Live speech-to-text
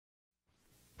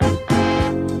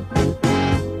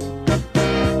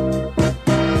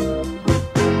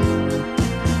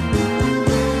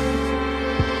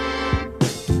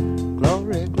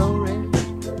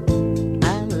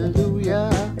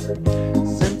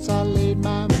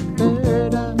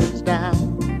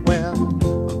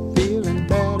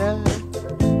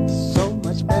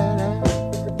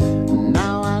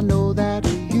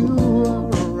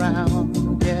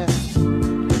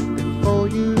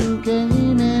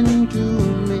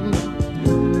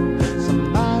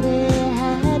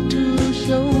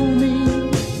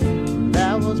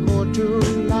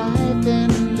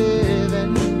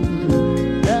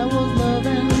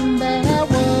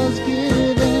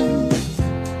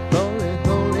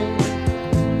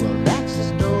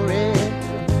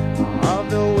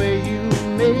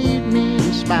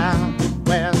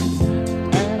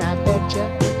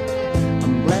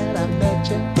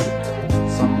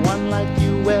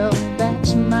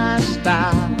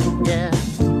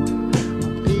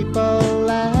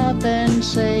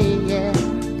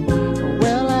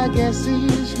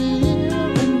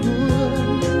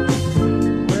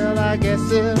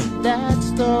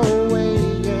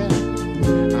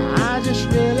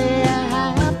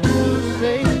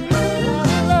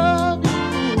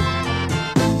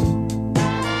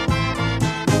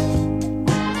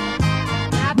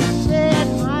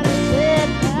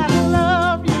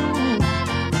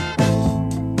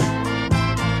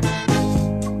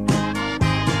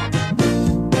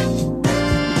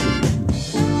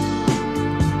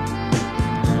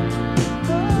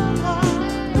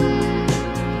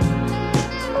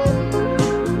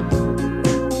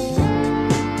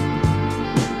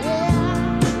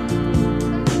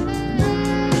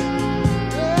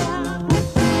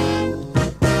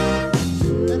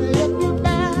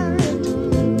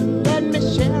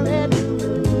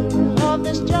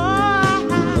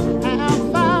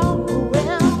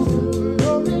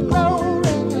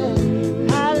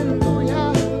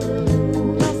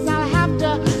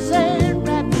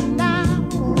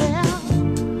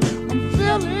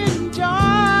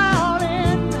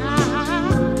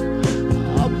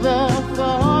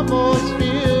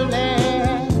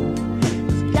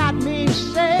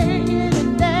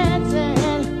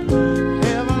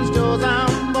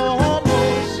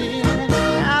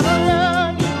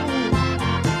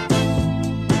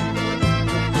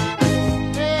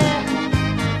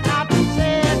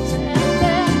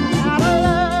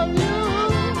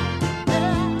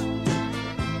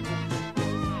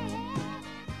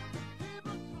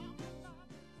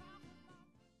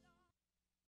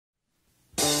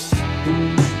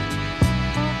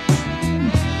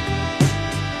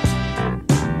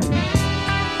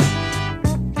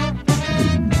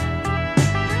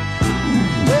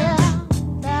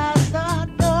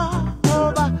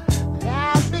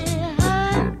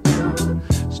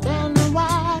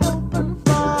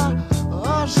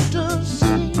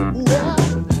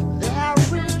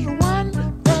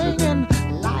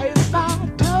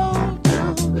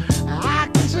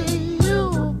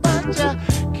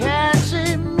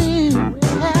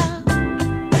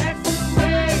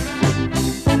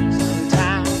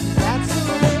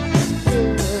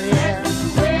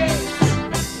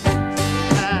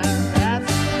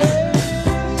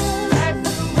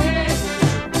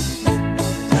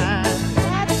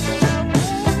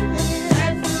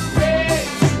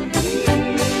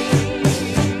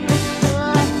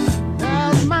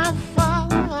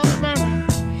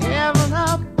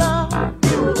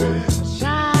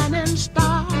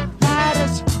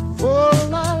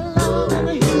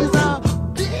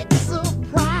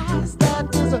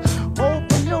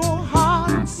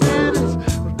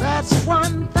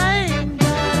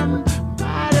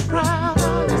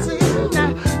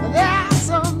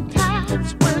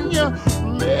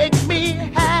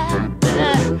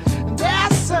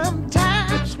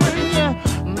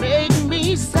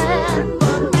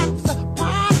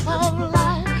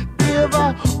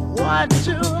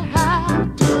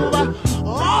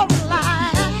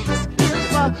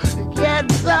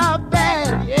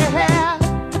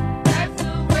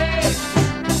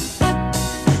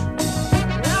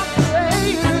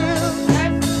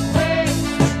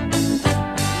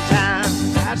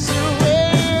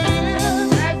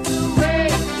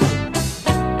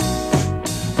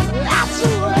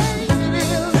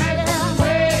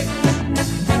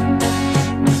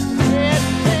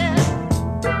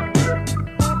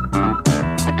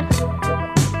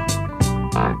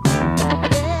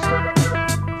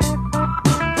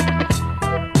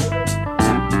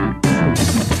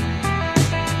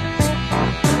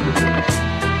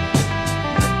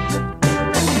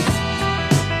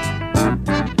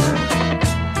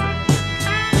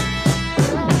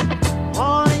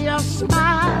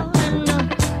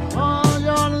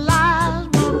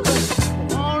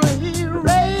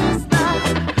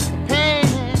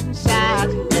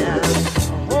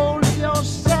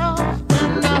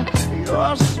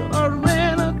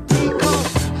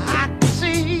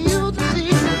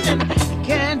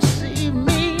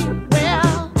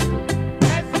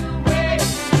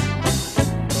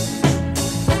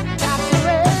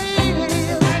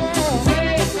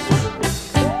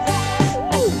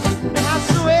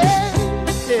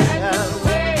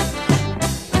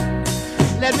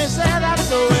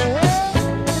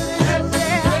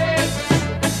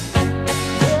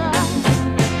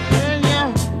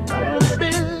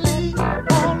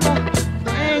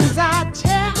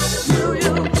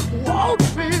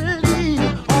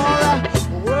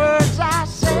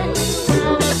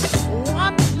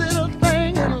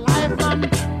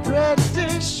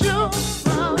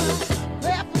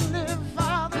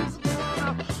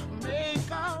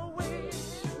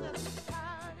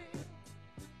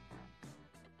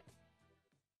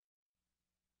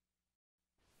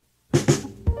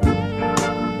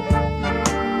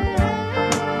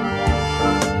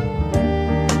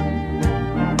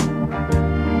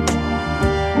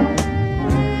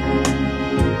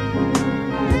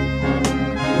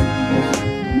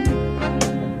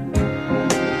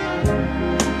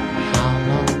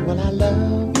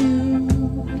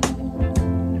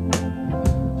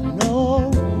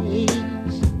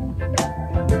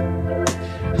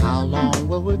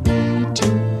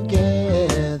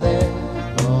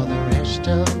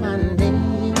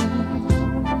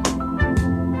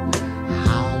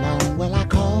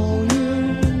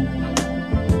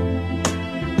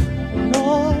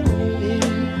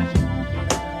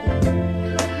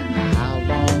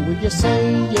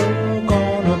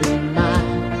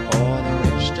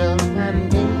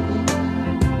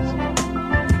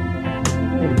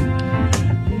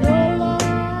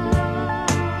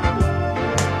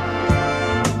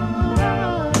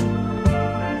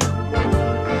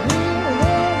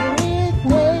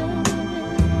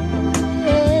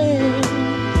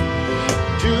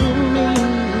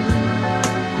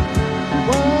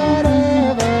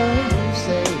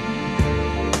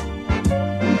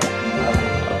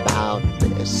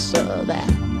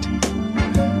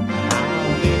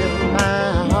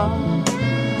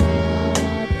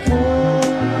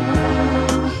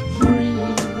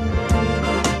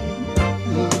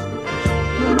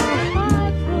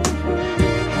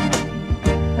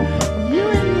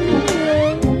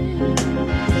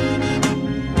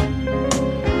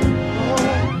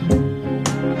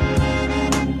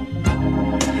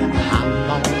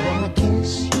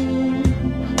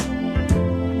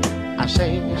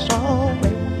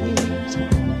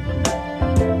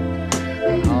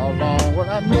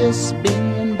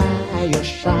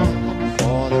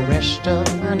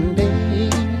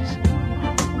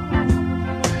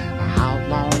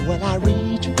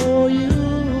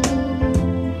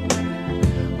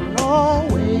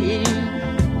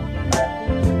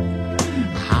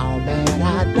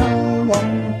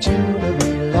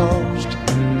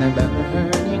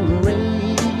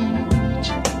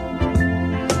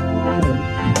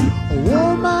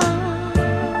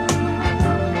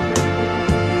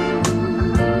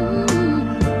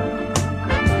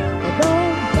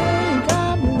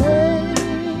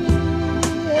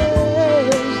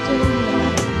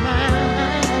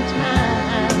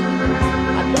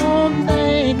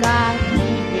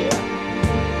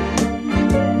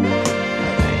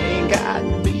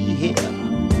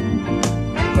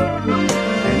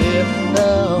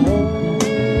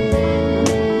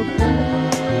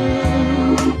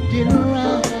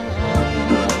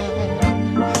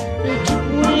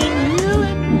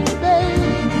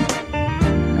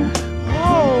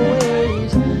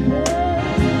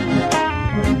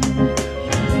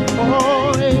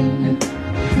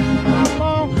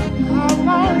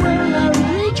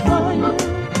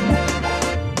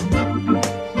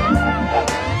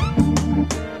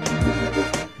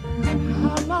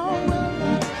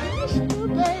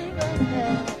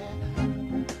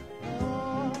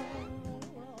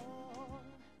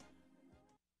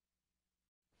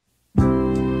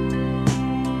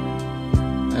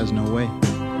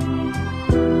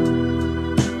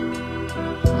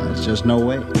just no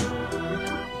way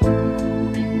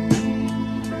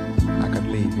I could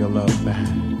leave your love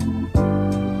behind.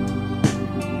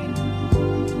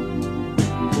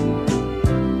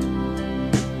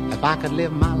 If I could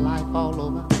live my life all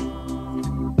over,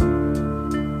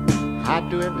 I'd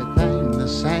do everything the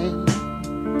same.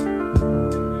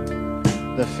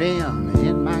 The film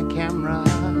in my camera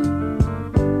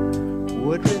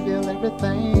would reveal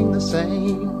everything the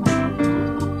same.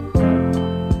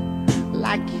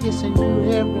 Like kissing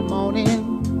you every morning,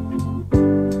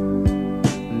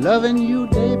 loving you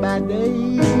day by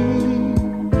day,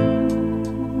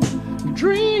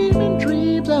 dreaming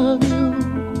dreams of you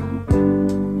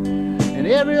in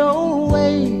every old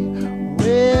way.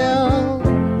 Well,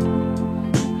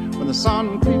 when the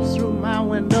sun creeps through my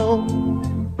window,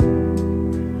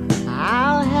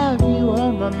 I'll have you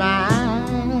on my mind.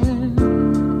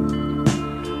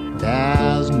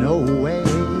 There's no way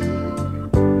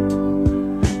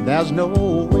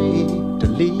to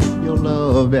leave your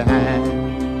love behind.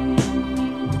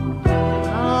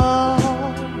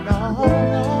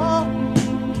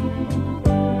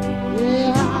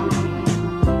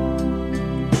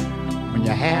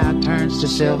 To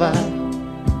silver,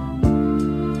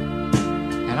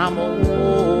 and I'm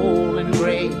old and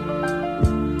gray,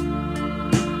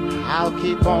 I'll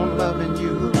keep on loving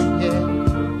you, yeah,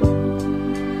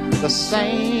 the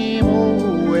same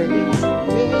old way.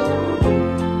 Yeah.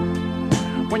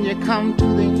 When you come to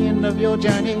the end of your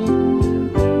journey,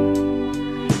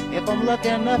 if I'm lucky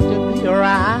enough to be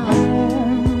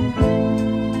around,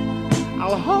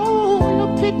 I'll hold your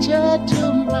picture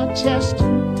to my chest.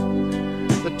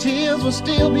 The tears will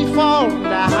still be falling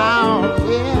down,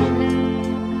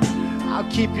 yeah. I'll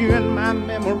keep you in my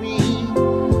memory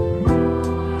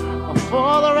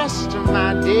for the rest of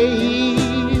my days.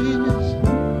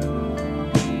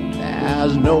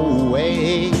 There's no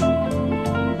way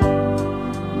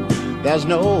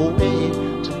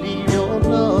to leave your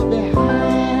love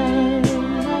behind.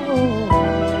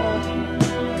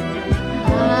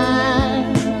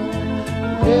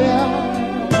 Yeah.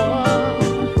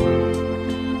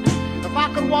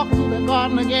 Walk through the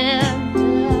garden again,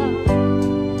 yeah.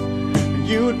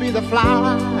 You'd be the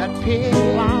flower I'd pick,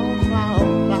 flower, flower,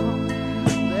 flower.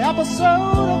 The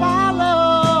episode of our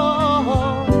love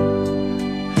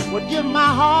would give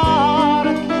my heart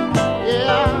a kick,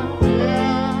 yeah,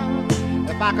 yeah.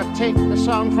 If I could take the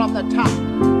song from the top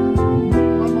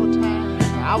one more time,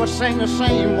 I would sing the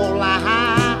same old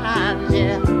line,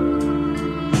 yeah.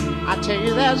 I tell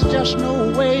you, there's just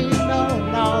no way, no,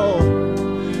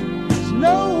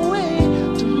 no way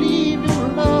to leave your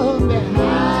love behind.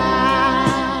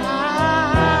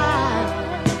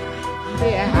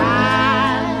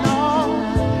 Behind, no,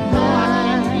 I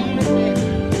can't leave it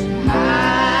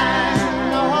behind.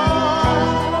 No,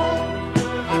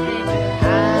 I can't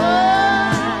behind.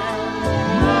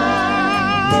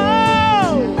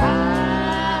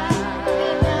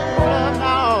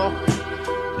 No,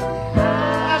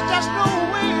 there's just no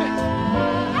way.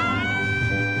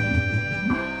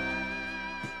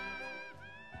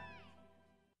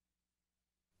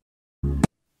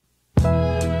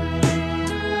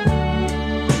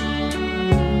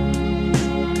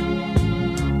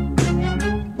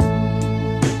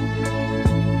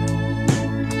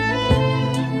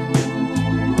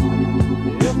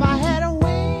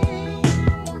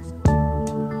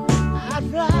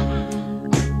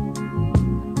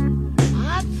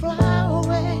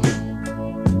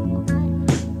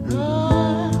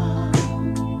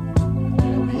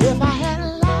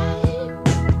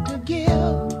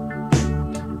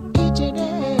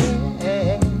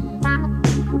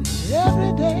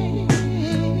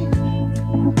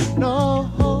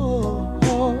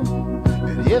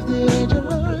 If the angel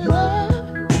of love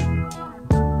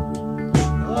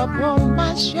upon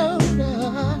my shoulder,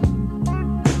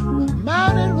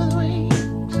 mounted with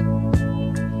wings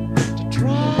to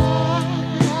try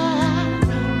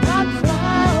not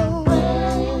fly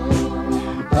away.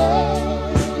 Hey,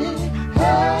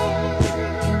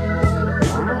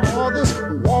 all this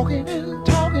walking and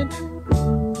talking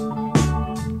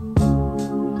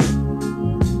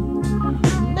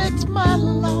makes my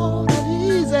Lord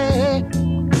uneasy.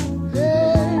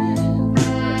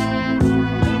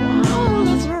 All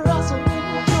this rustle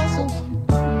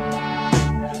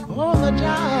on the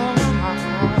job.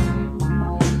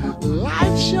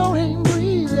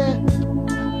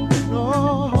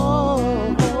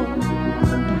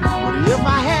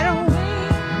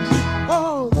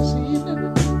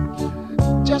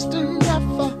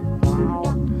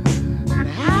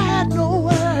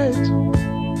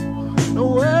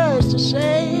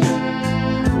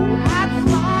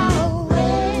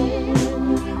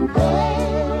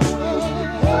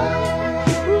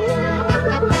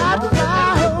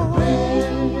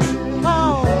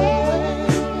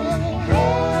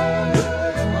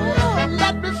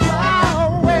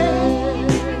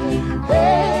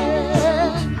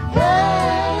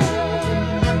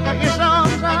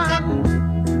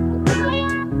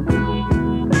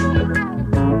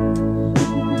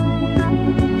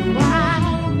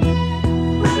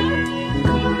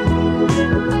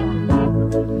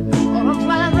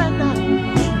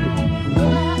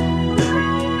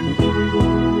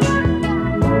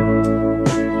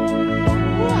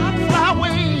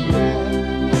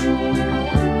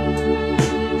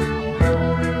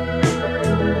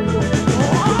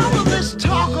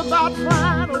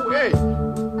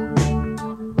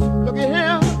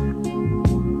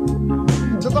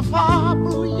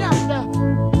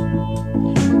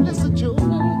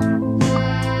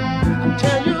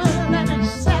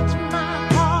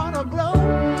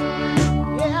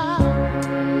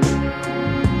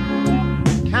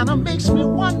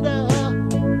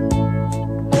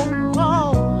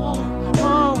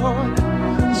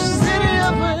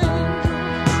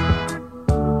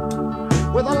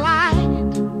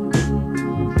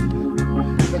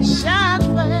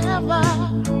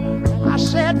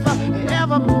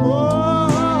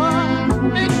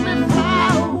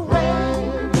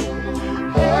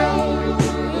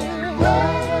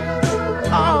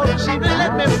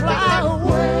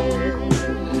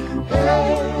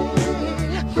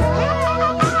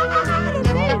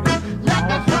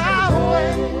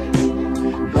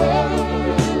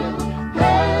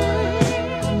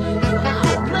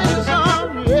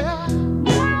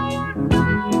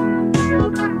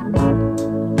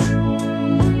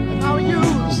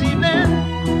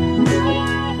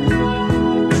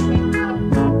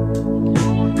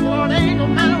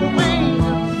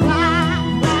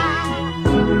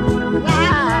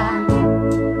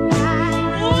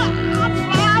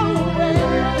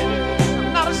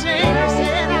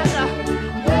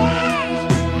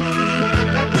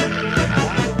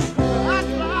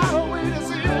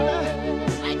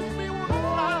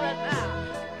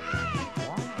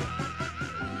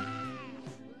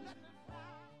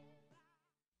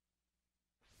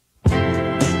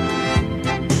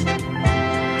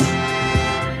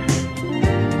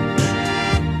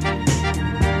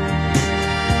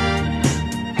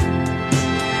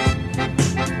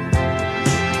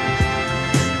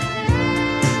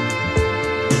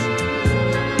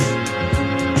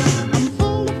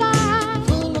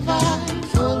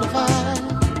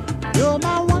 You're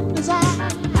my one desire.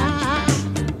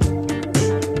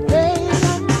 Hey,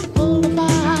 I'm full of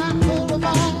fire, full of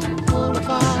fire, full of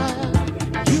fire.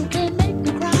 You can make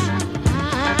me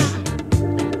cry.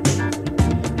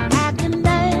 I can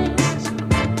dance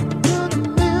to the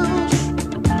music.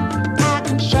 I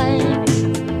can sing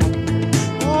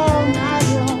all night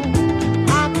long.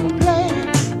 I can play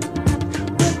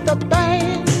with the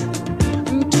band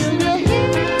until you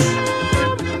hear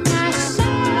my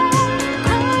song.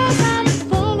 'Cause I'm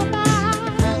full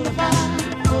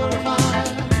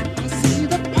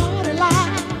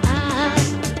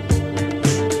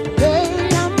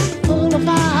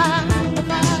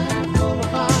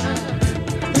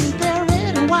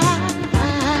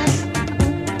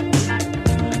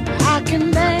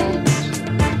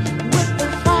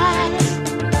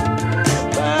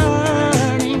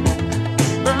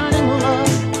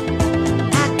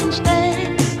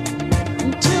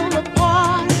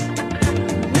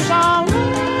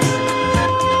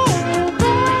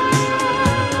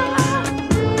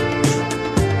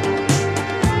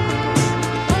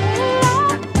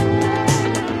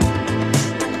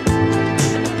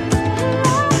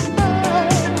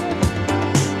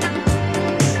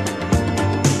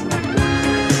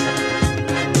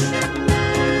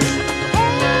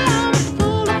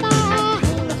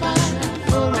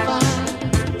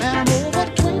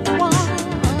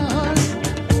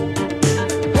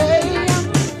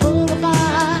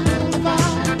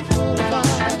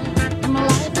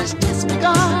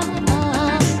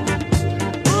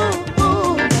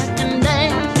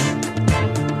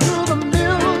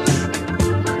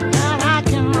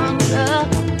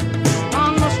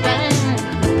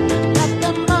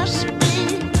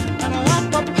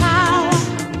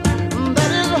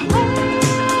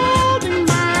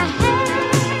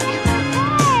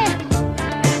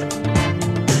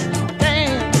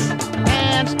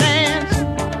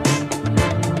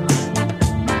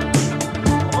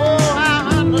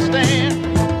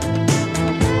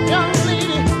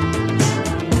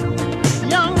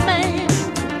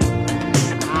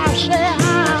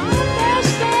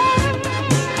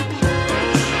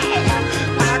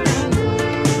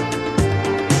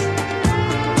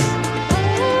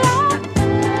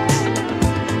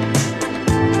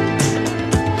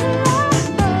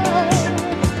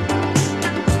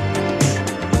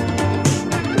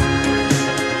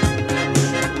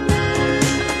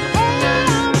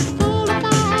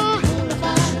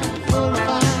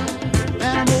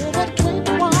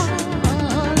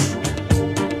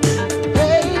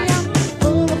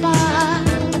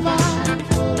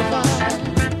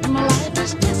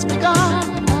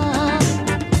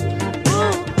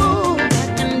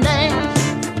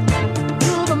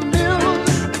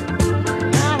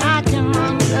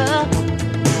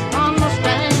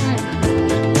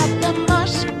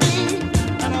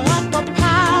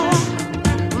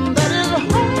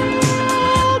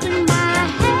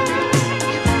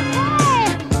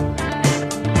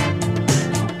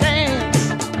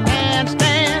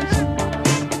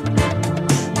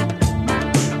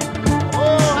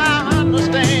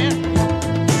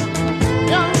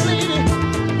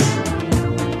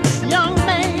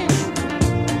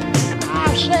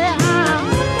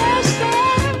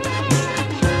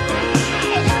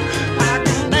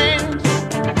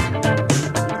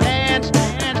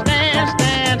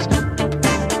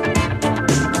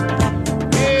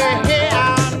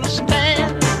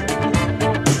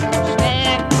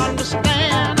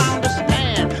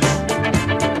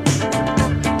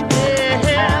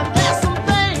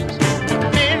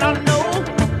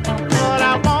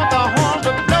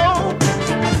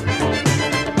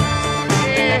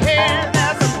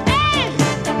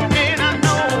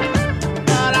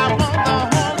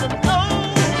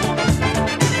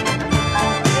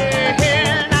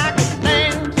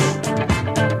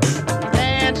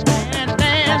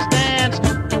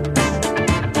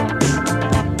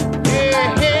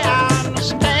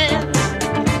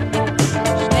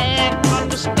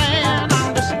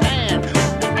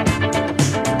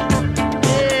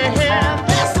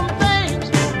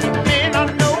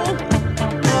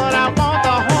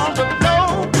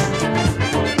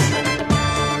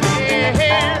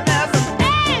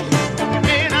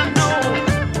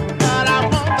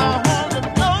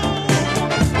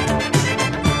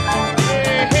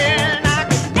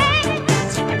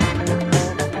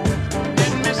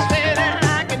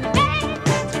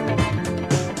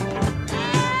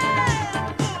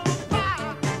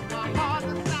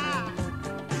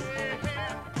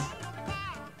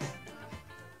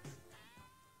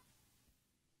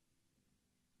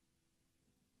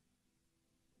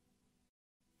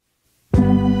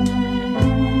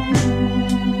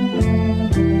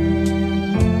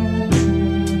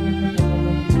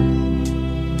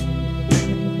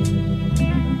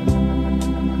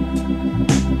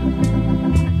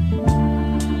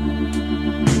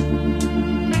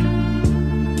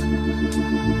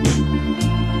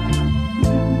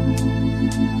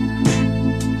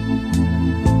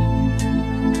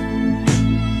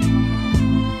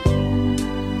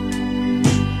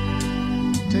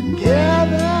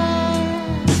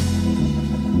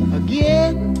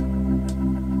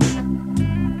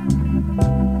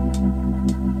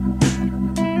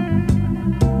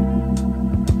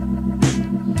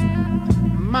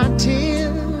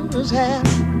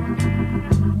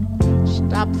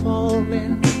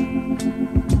rolling.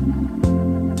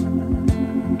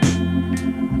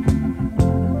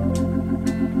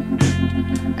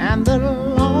 And the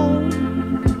long,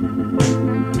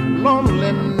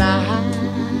 lonely nights.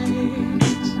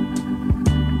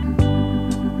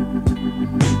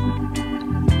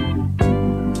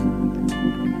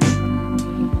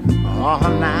 Oh,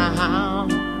 now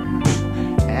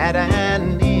at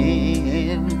an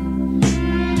end.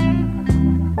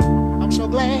 I'm so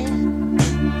glad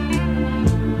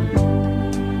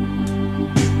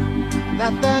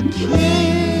that the key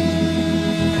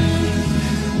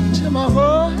to my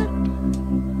heart,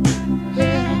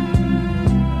 yeah,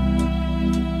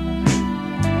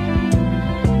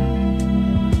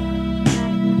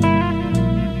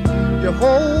 you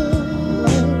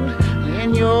hold in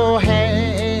your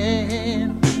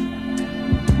hand.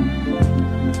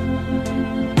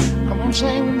 Come on,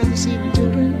 sing with me this evening,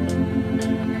 children.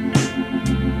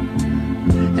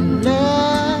 And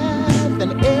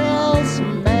nothing else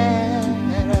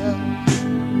matters.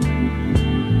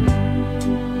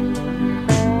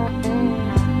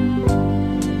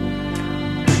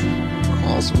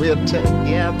 'Cause we're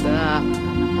together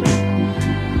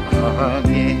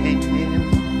again.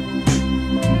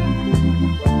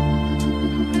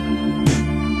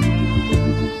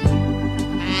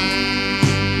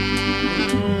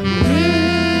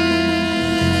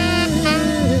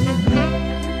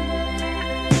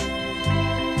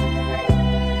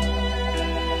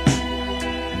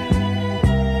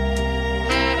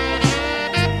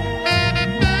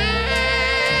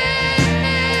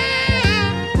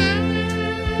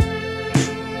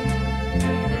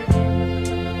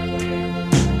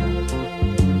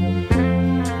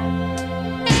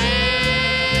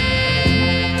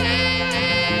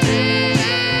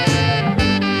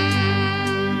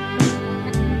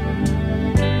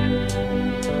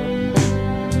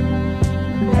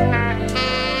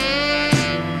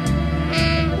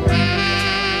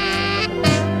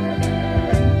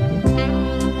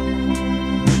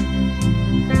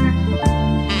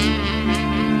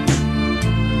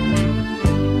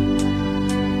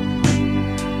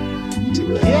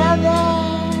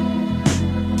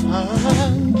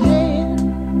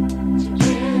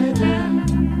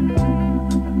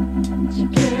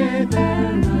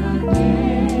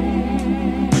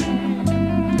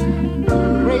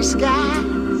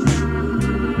 Skies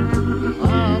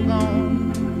are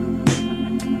gone.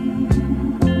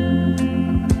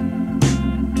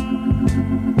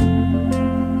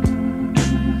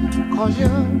 'Cause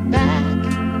you're back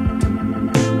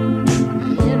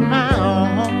in my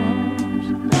arms,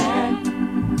 back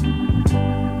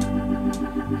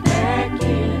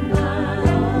in my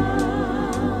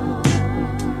arms,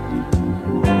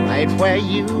 right where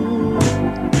you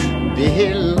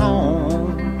belong.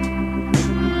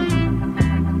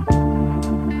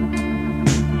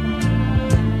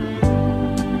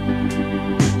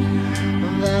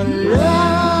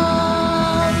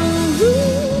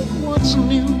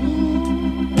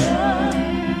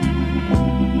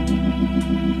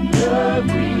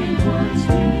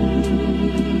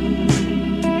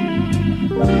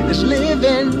 Is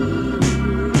living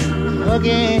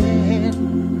again.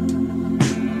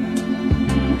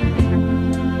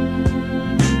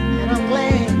 And I'm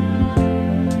glad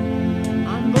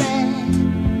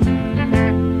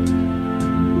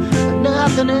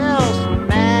nothing else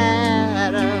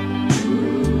matters.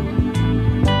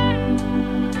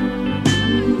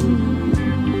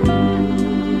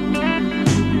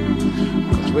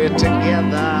 'Cause we're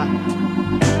together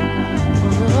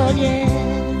again.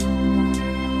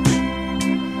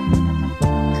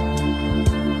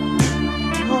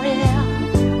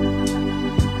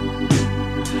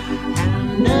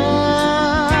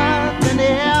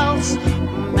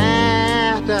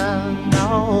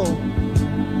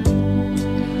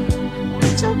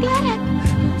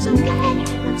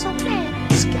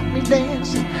 It's got me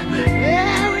dancing,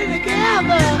 yeah, we're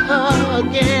together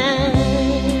again,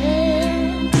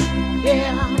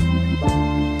 yeah.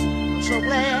 I'm so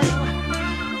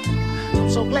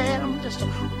glad, I'm just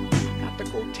got to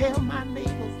go tell my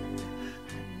neighbors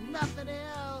nothing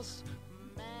else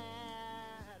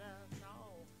matters, no.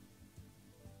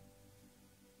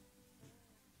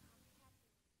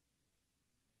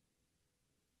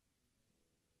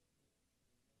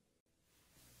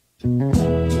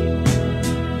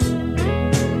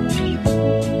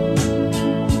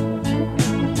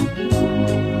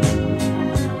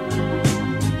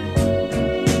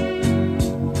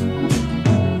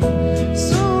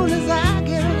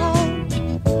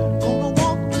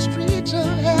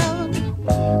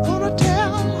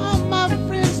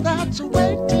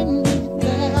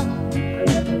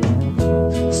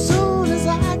 Soon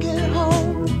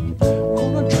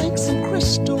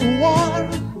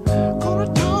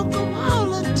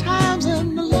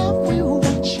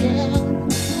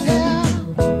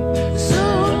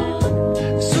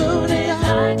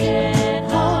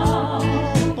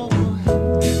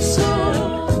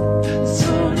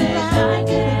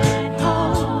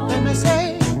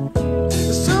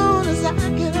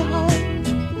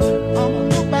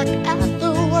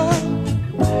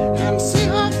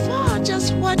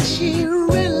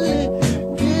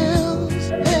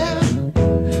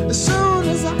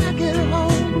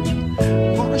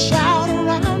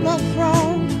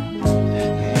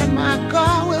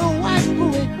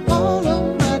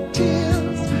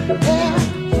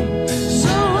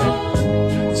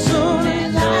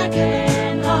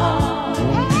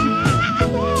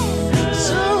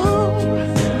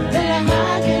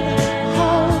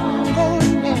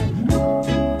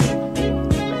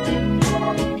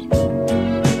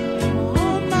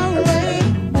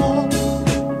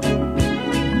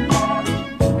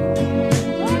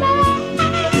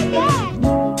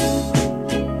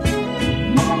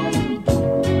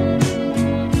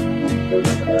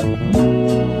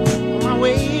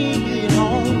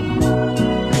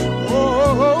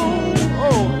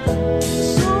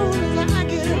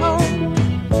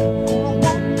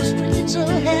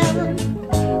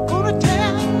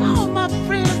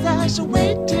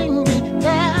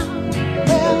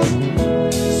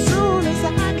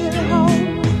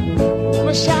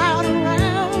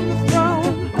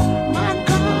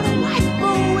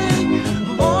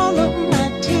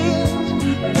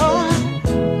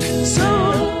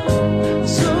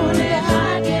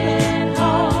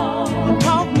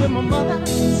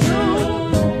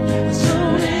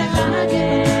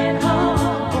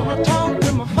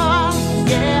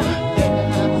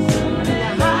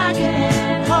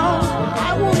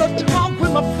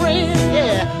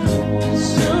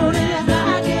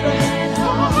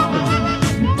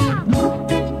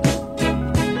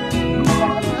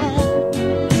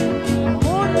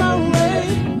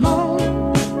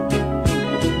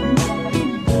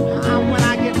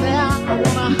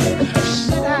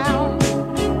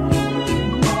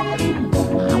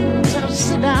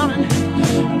sit down and